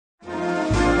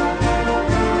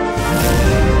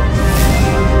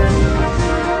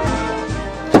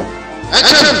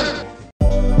Action.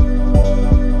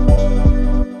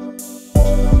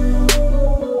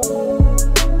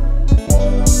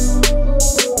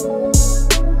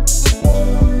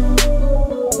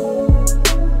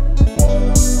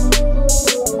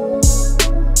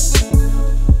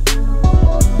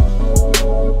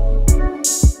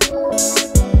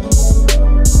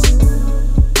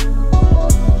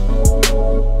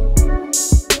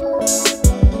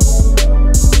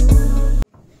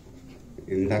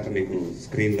 ఇందాక మీకు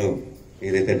స్క్రీన్లో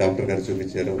ఏదైతే డాక్టర్ గారు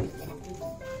చూపించారో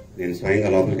నేను స్వయంగా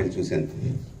లోపలికి వెళ్ళి చూశాను.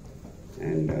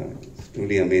 And it's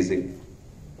truly amazing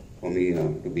for me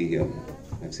to be here.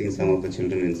 I've seen some of the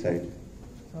children inside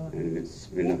and it's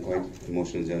been a quite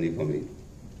emotional journey for me.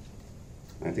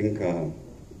 I think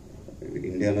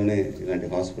ఇండియాలోనే ఇలాంటి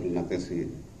హాస్పిటల్ నాకు తెలిసి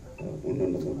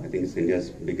ఉండదు. I think it's India's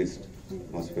biggest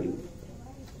hospital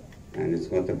and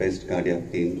it's got the best cardiac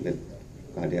team with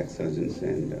cardiac surgeons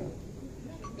and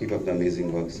keep up the amazing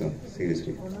work, sir.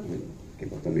 Seriously,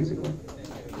 keep up the amazing work.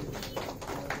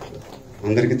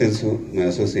 Andariki telusu, my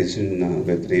association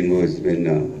with Rainbow has been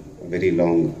a very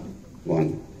long one,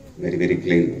 very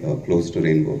close to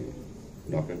Rainbow.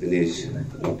 Dr. Dinesh,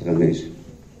 Dr. Ramesh,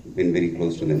 been very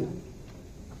close to them.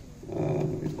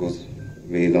 It goes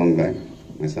way long back.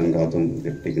 My son Gautam,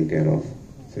 they've taken care of.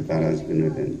 Sitara has been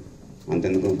with them.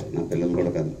 Antenduku na pillalu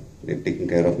kuda kadu. They've taken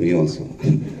care of me also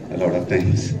a lot of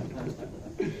times.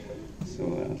 So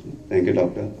thank you,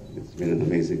 doctor. It's been an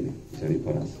amazing journey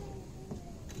for us.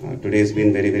 Today has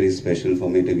been very special for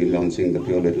me to be launching the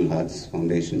Pure Little Hearts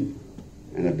Foundation,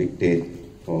 and a big day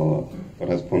for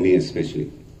us, for me especially.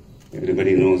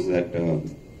 Everybody knows that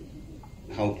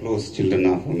how close children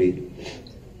are for me,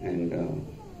 and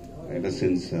ever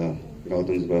since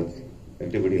Gautam's birth,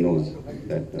 everybody knows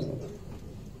that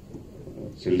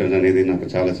children అనేది నాకు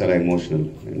చాలా emotional.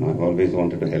 I've always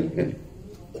wanted to help them.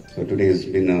 So today has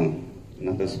been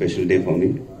another special day for me,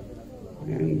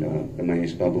 and the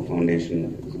Mahesh Babu Foundation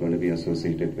is going to be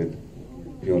associated with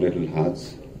Pure Little Hearts,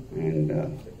 and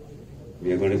we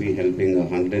are going to be helping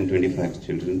 125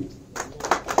 children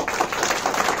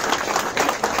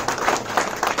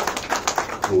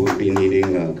who will be needing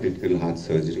critical heart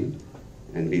surgery,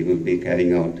 and we will be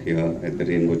carrying out here at the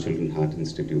Rainbow Children Heart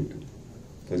Institute.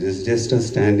 So this is just a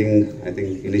standing, I think,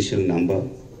 initial number,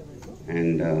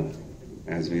 and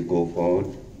as we go forward,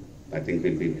 I think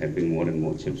we'll be helping more and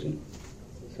more children.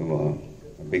 So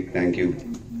a big thank you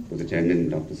to the chairman,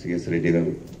 Dr. C.S. Reddy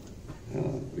garu.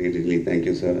 Really thank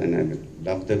you, sir, and I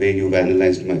love the way you've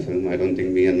analyzed my film. I don't think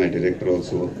me and my director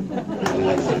also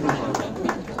analyzed it.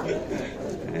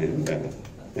 And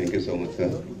thank you so much,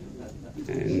 sir.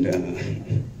 And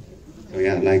so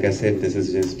yeah, like I said, this is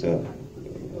just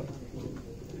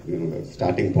the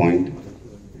starting point,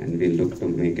 and we look to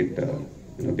make it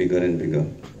bigger and bigger,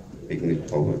 taking it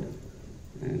forward.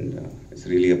 And it's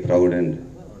really a proud and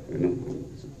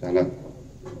chala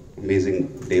amazing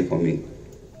day for me.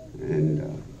 And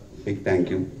big thank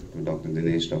you to Dr.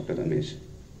 Dinesh, Dr. Ramesh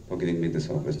for giving me this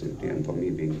opportunity and for me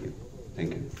being here. Thank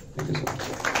you so much.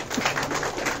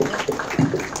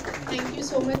 Thank you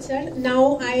so much, sir. Now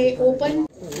I open.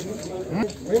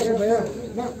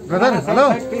 Brother, hello.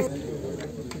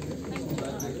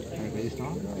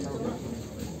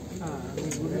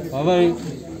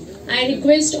 I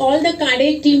request all the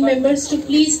cardiac team members to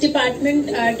please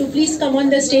come on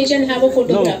the stage and have a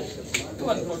photograph.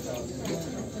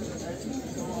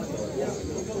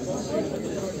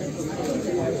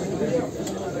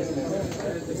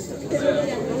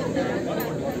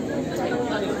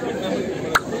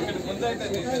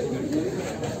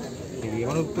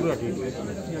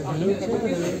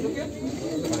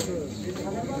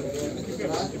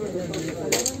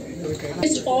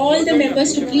 Request all the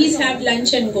members to please have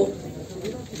lunch and go.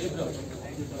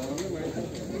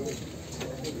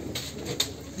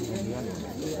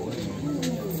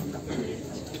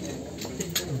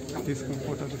 Please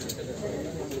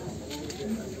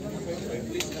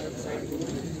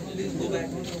go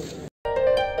back.